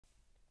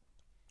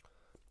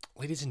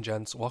Ladies and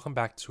gents, welcome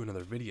back to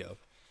another video.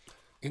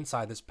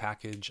 Inside this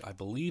package, I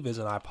believe, is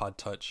an iPod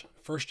Touch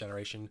first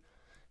generation,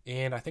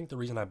 and I think the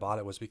reason I bought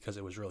it was because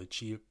it was really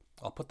cheap.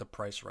 I'll put the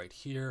price right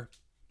here.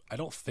 I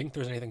don't think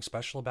there's anything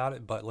special about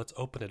it, but let's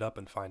open it up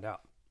and find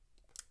out.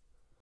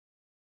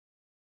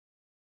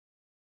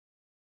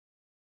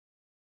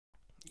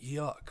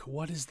 Yuck,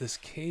 what is this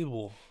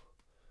cable?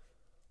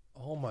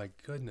 Oh my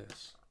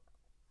goodness.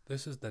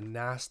 This is the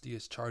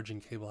nastiest charging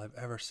cable I've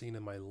ever seen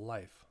in my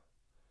life.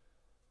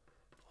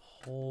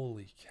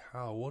 Holy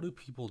cow, what do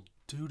people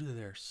do to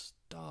their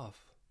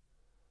stuff?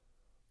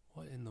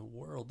 What in the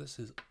world? This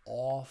is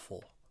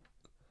awful.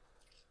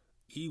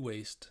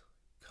 E-waste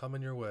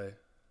coming your way.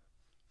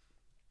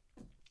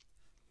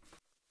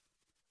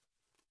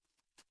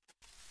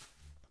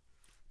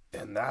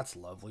 And that's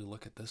lovely.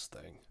 Look at this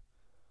thing.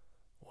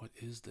 What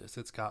is this?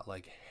 It's got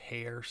like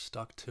hair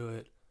stuck to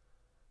it.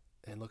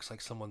 And looks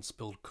like someone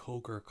spilled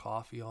Coke or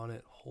coffee on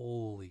it.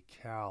 Holy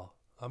cow.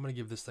 I'm going to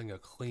give this thing a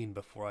clean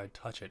before I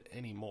touch it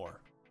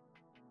anymore.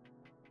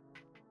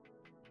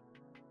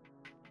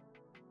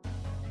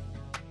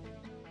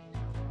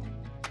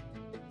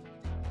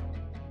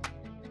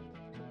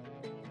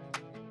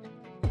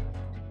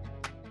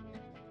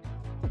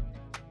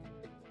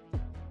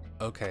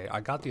 Okay, I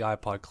got the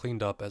iPod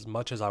cleaned up as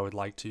much as I would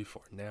like to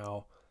for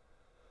now.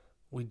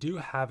 We do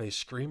have a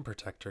screen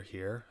protector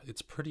here.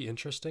 It's pretty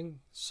interesting.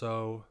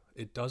 So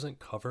it doesn't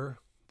cover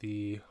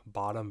the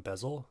bottom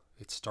bezel.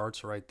 It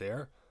starts right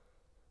there,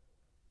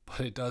 but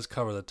it does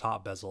cover the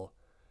top bezel.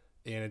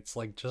 And it's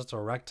like just a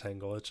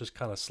rectangle. It's just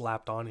kind of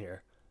slapped on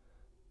here.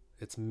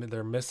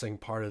 They're missing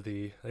part of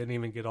they didn't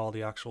even get all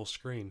the actual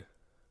screen.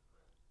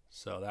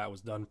 So that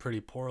was done pretty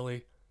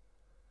poorly.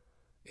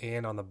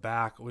 And on the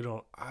back,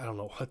 I don't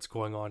know what's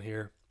going on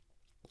here.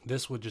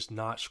 This would just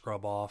not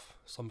scrub off.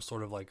 Some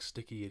sort of like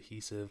sticky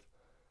adhesive.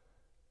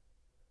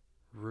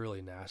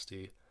 Really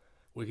nasty.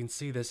 We can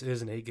see this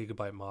is an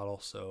 8GB model,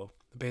 so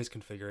the base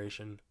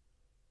configuration.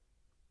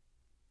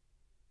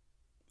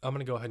 I'm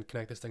going to go ahead and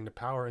connect this thing to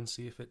power and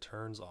see if it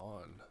turns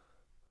on.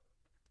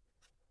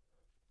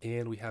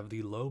 And we have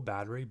the low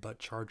battery but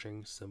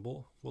charging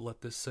symbol. We'll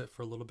let this sit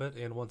for a little bit,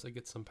 and once it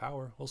gets some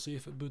power, we'll see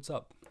if it boots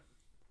up.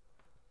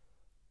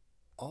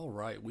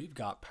 Alright, we've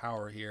got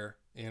power here,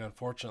 and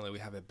unfortunately we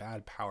have a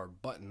bad power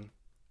button.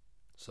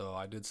 So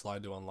I did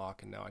slide to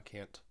unlock, and now I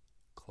can't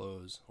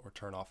close or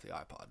turn off the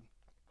iPod.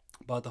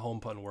 But the home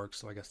button works,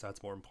 so I guess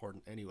that's more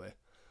important anyway.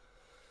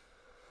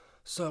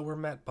 So we're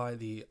met by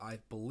the, I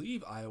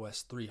believe,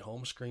 iOS 3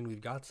 home screen.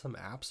 We've got some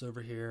apps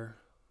over here,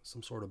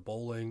 some sort of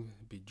bowling,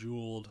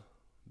 Bejeweled,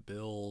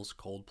 Bills,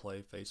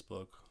 Coldplay,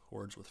 Facebook,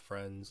 Words with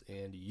Friends,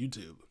 and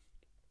YouTube.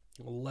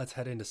 Let's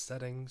head into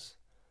settings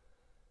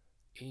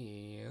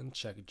and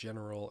check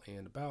general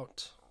and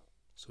about.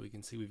 So we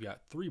can see we've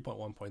got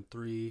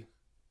 3.1.3.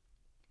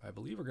 I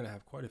believe we're going to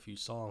have quite a few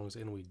songs,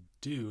 and we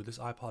do. This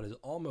iPod is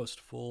almost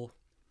full.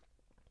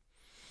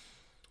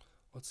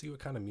 Let's see what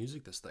kind of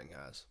music this thing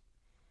has.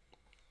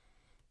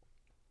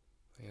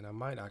 And I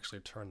might actually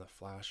turn the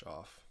flash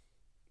off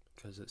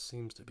because it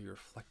seems to be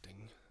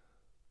reflecting.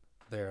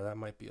 There, that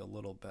might be a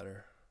little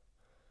better.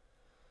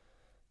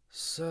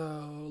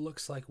 So,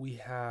 looks like we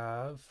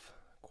have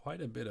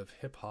quite a bit of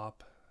hip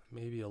hop,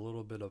 maybe a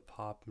little bit of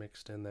pop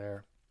mixed in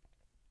there.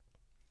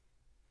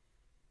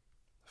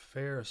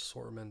 Fair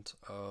assortment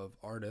of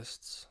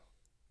artists.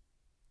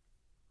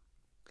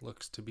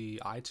 Looks to be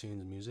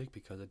iTunes music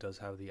because it does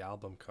have the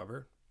album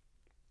cover.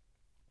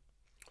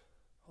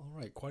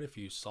 Alright, quite a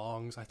few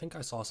songs. I think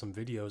I saw some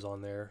videos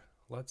on there.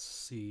 Let's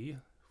see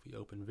if we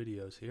open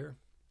videos here.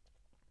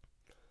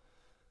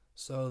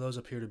 So those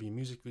appear to be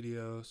music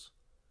videos.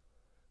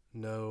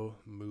 No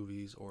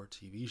movies or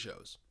TV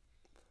shows.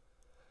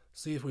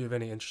 See if we have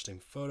any interesting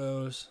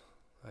photos.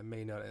 I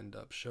may not end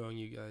up showing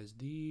you guys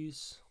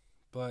these,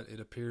 but it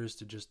appears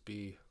to just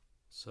be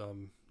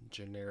some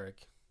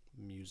generic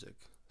music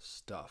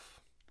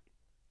stuff.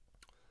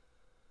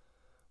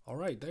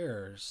 Alright,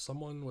 there.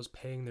 Someone was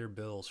paying their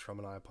bills from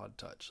an iPod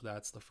Touch.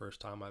 That's the first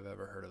time I've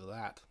ever heard of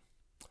that.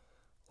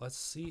 Let's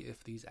see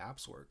if these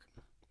apps work.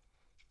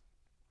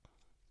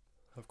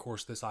 Of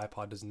course, this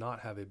iPod does not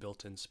have a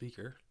built-in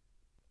speaker,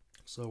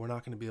 so we're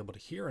not going to be able to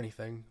hear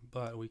anything,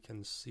 but we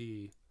can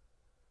see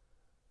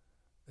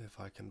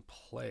if I can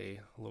play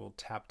a little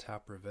Tap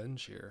Tap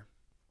Revenge here.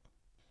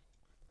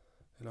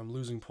 And I'm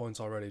losing points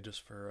already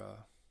just for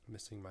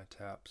missing my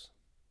taps.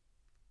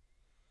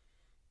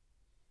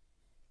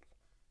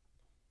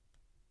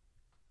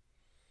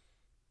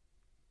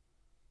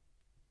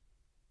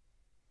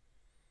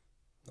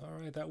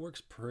 Alright, that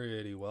works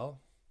pretty well.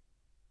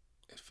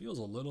 It feels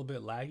a little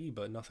bit laggy,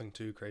 but nothing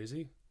too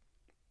crazy.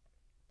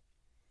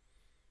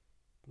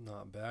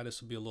 Not bad.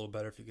 This would be a little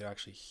better if you could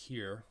actually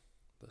hear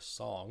the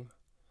song.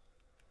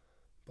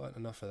 But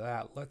enough of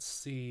that. Let's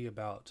see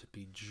about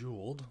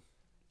Bejeweled.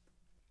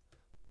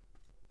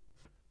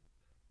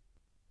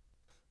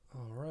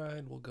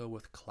 Alright, we'll go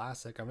with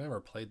classic. I've never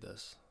played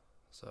this,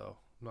 so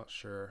I'm not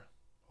sure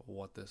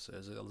what this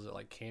is. Is it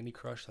like Candy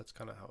Crush? That's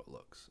kind of how it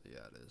looks.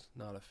 Yeah, it is.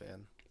 Not a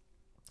fan.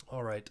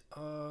 Alright,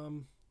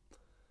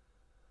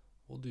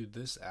 we'll do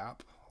this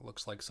app.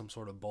 Looks like some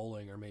sort of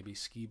bowling or maybe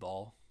skee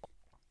ball.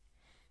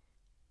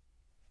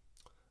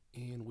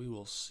 And we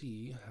will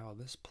see how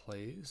this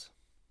plays.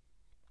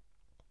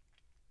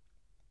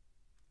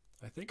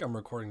 I think I'm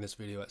recording this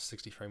video at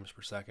 60 frames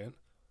per second.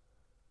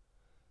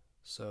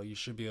 So you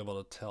should be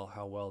able to tell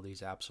how well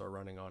these apps are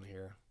running on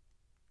here.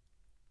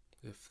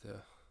 If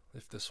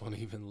this one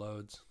even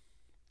loads.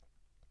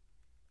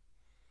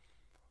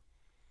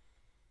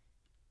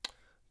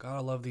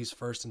 Gotta love these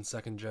first and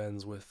second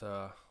gens with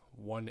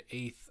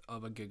 1/8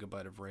 of a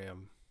gigabyte of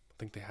RAM. I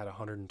think they had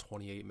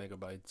 128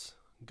 megabytes.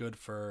 Good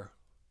for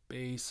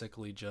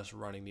basically just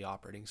running the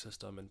operating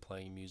system and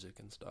playing music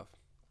and stuff.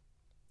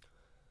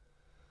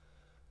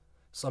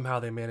 Somehow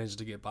they managed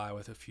to get by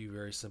with a few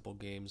very simple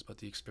games, but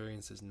the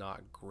experience is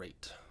not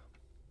great.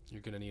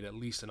 You're going to need at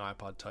least an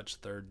iPod Touch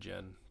 3rd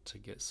gen to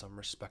get some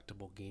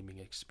respectable gaming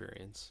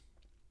experience.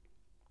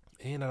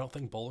 And I don't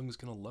think bowling is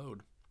going to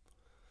load.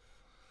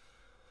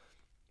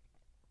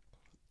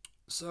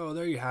 So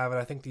there you have it.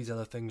 I think these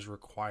other things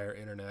require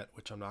internet,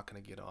 which I'm not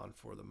going to get on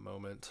for the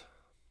moment.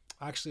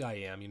 Actually, I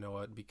am, you know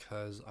what,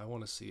 because I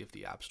want to see if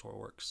the App Store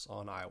works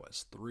on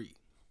iOS 3.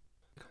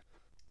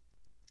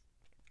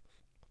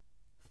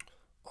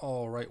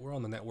 Alright, we're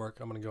on the network.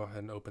 I'm going to go ahead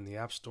and open the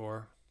App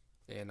Store,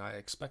 and I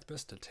expect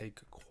this to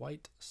take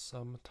quite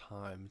some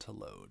time to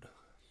load.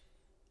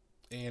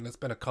 And it's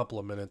been a couple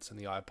of minutes and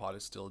the iPod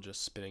is still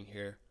just spinning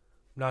here.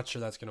 I'm not sure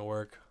that's going to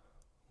work.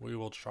 We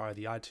will try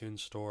the iTunes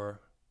Store,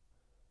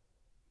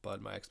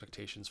 but my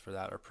expectations for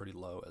that are pretty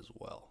low as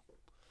well.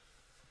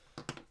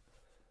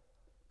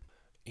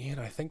 And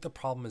I think the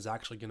problem is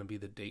actually going to be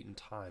the date and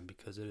time,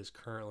 because it is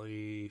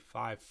currently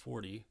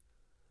 5:40,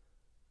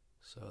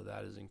 so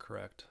that is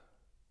incorrect.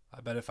 I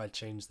bet if I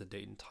change the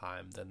date and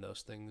time, then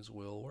those things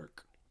will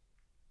work.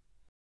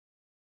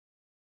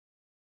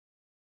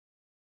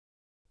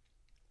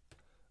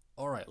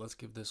 Alright, let's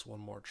give this one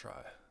more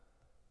try.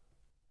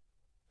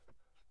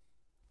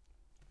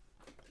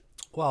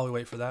 While we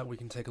wait for that, we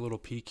can take a little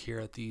peek here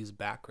at these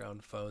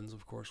background phones.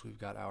 Of course, we've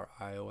got our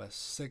iOS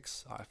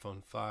 6,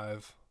 iPhone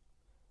 5.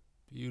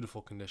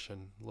 Beautiful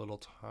condition. Little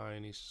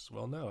tiny,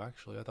 well no,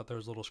 actually, I thought there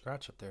was a little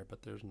scratch up there,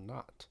 but there's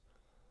not.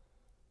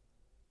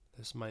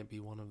 This might be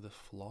one of the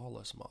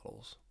flawless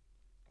models.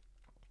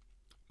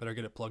 Better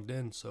get it plugged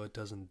in so it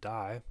doesn't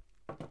die.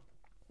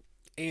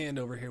 And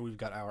over here we've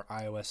got our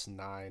iOS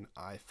 9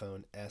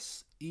 iPhone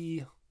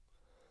SE.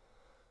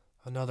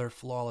 Another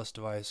flawless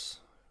device.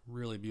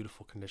 Really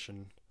beautiful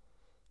condition.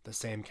 The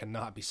same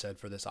cannot be said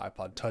for this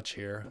iPod Touch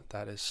here.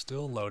 That is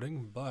still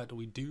loading, but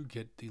we do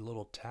get the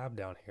little tab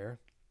down here.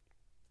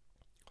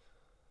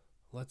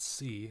 Let's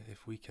see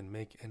if we can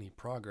make any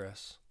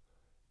progress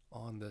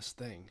on this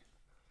thing.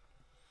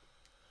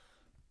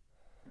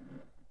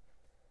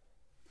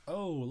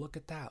 Oh, look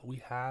at that. We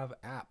have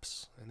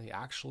apps, and they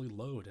actually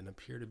load and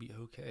appear to be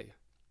okay.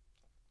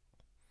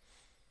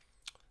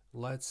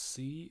 Let's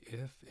see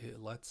if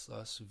it lets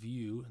us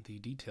view the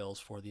details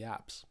for the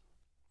apps.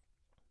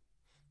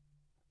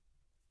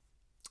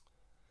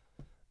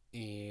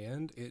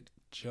 And it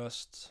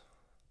just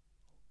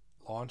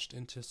launched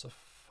into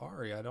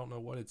Safari. I don't know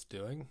what it's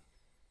doing.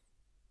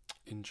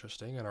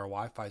 Interesting. And our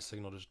Wi-Fi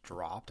signal just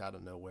dropped out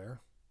of nowhere.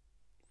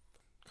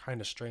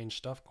 Kind of strange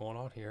stuff going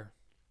on here.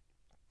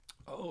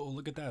 Oh,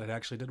 look at that. It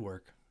actually did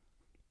work.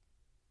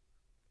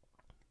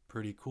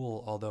 Pretty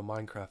cool, although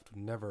Minecraft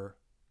never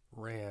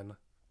ran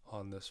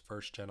on this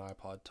first gen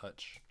iPod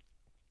Touch.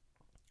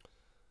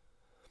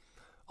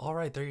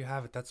 Alright, there you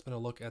have it. That's been a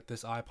look at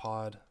this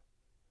iPod.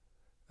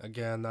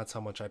 Again, that's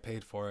how much I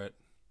paid for it.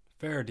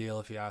 Fair deal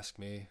if you ask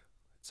me.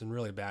 It's in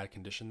really bad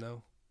condition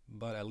though,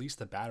 but at least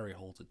the battery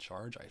holds a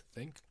charge, I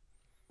think.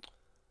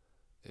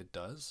 It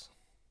does,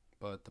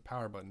 but the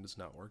power button does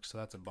not work, so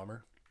that's a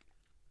bummer.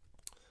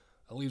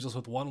 That leaves us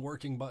with one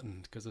working button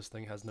because this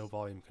thing has no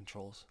volume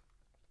controls.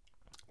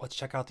 Let's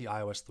check out the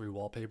iOS 3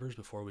 wallpapers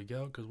before we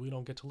go, because we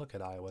don't get to look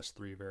at iOS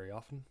 3 very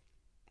often.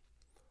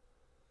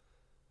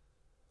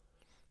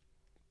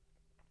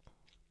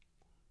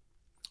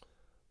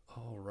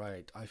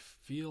 Alright, I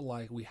feel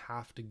like we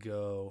have to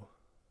go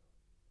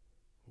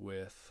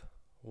with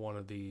one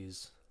of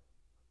these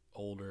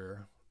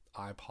older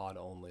iPod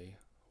only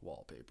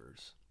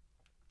wallpapers.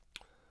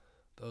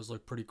 Those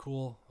look pretty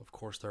cool. Of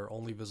course, they're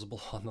only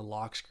visible on the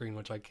lock screen,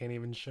 which I can't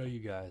even show you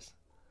guys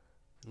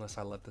unless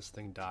I let this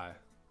thing die.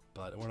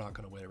 But we're not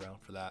going to wait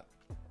around for that.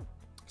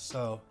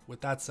 So,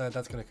 with that said,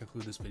 that's going to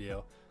conclude this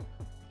video.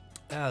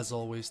 As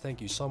always, thank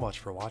you so much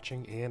for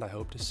watching, and I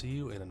hope to see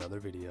you in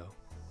another video.